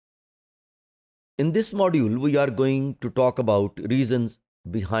In this module, we are going to talk about reasons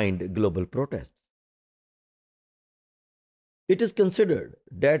behind global protests. It is considered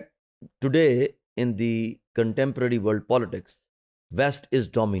that today in the contemporary world politics, West is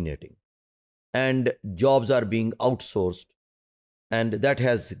dominating and jobs are being outsourced, and that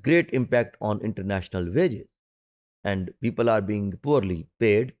has great impact on international wages, and people are being poorly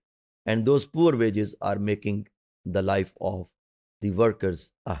paid, and those poor wages are making the life of the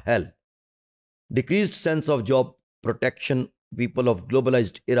workers a hell. Decreased sense of job protection. People of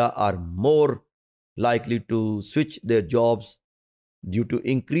globalized era are more likely to switch their jobs due to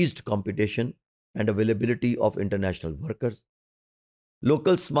increased competition and availability of international workers.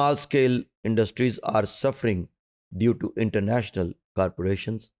 Local small scale industries are suffering due to international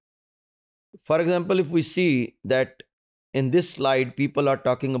corporations. For example, if we see that in this slide, people are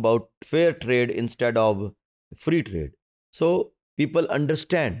talking about fair trade instead of free trade. So people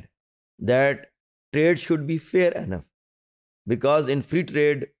understand that trade should be fair enough, because in free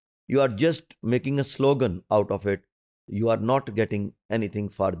trade, you are just making a slogan out of it. You are not getting anything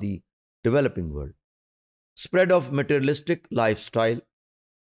for the developing world. Spread of materialistic lifestyle.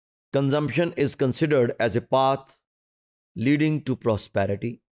 Consumption is considered as a path leading to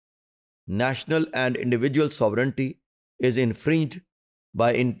prosperity. National and individual sovereignty is infringed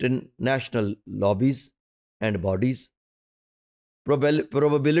by international lobbies and bodies.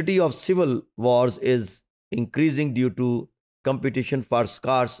 Probability of civil wars is increasing due to competition for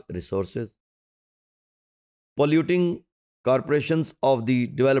scarce resources. Polluting corporations of the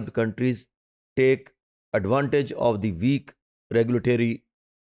developed countries take advantage of the weak regulatory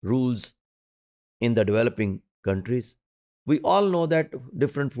rules in the developing countries. We all know that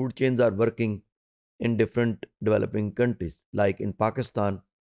different food chains are working in different developing countries. Like in Pakistan,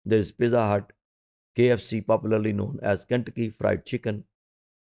 there is Pizza Hut, KFC, popularly known as Kentucky Fried Chicken,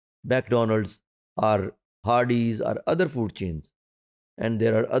 McDonald's, or Hardee's, or other food chains. And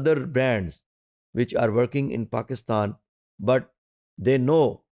there are other brands which are working in Pakistan, but they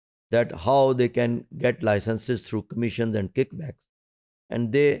know that how they can get licenses through commissions and kickbacks,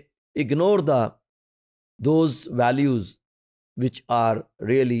 and they ignore those values which are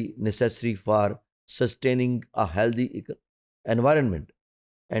really necessary for sustaining a healthy environment,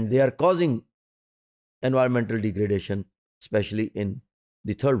 and they are causing environmental degradation, especially in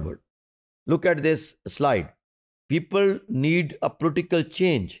the third world. Look at this slide. People need a political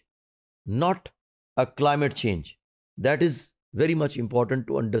change, not a climate change. That is very much important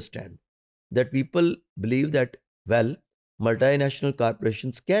to understand. That people believe that, well, multinational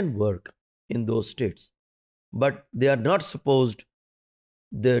corporations can work in those states, but they are not supposed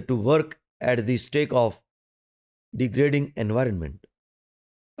to work at the stake of degrading environment.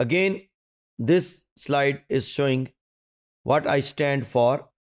 Again, this slide is showing what I stand for,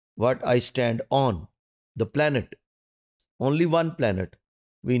 what I stand on. The planet, only one planet.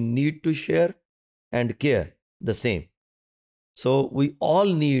 We need to share and care the same. So we all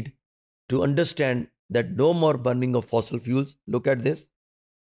need to understand that no more burning of fossil fuels. Look at this.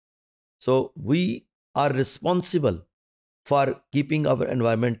 So we are responsible for keeping our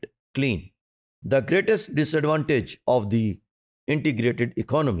environment clean. The greatest disadvantage of the integrated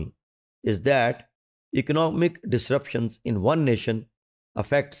economy is that economic disruptions in one nation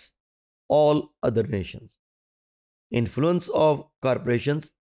affects all other nations. Influence of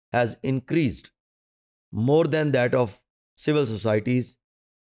corporations has increased more than that of civil societies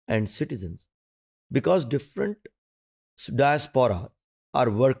and citizens, because different diaspora are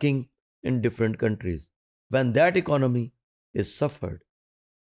working in different countries. When that economy is suffered,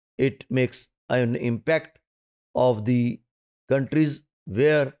 it makes an impact of the countries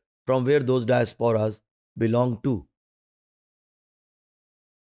where from where those diasporas belong to.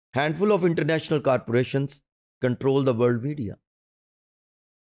 Handful of international corporations control the world media.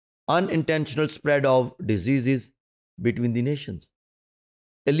 Unintentional spread of diseases between the nations.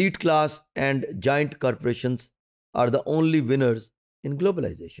 Elite class and giant corporations are the only winners in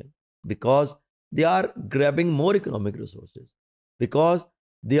globalization, because they are grabbing more economic resources, because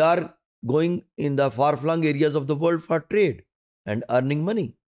they are going in the far flung areas of the world for trade and earning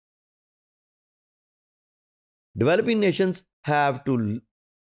money. Developing nations have to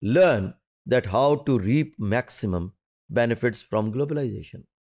learn that how to reap maximum benefits from globalization.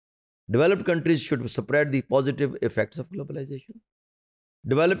 Developed countries should spread the positive effects of globalization.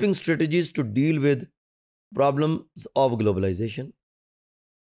 Developing strategies to deal with problems of globalization.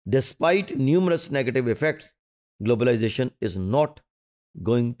 Despite numerous negative effects, globalization is not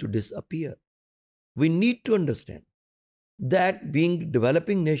going to disappear. We need to understand that being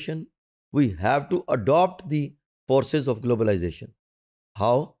developing nation, we have to adopt the forces of globalization.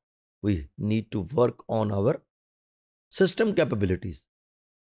 How? We need to work on our system capabilities.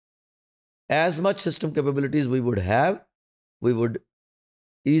 As much system capabilities we would have, we would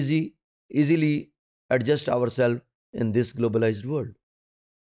easily adjust ourselves in this globalized world.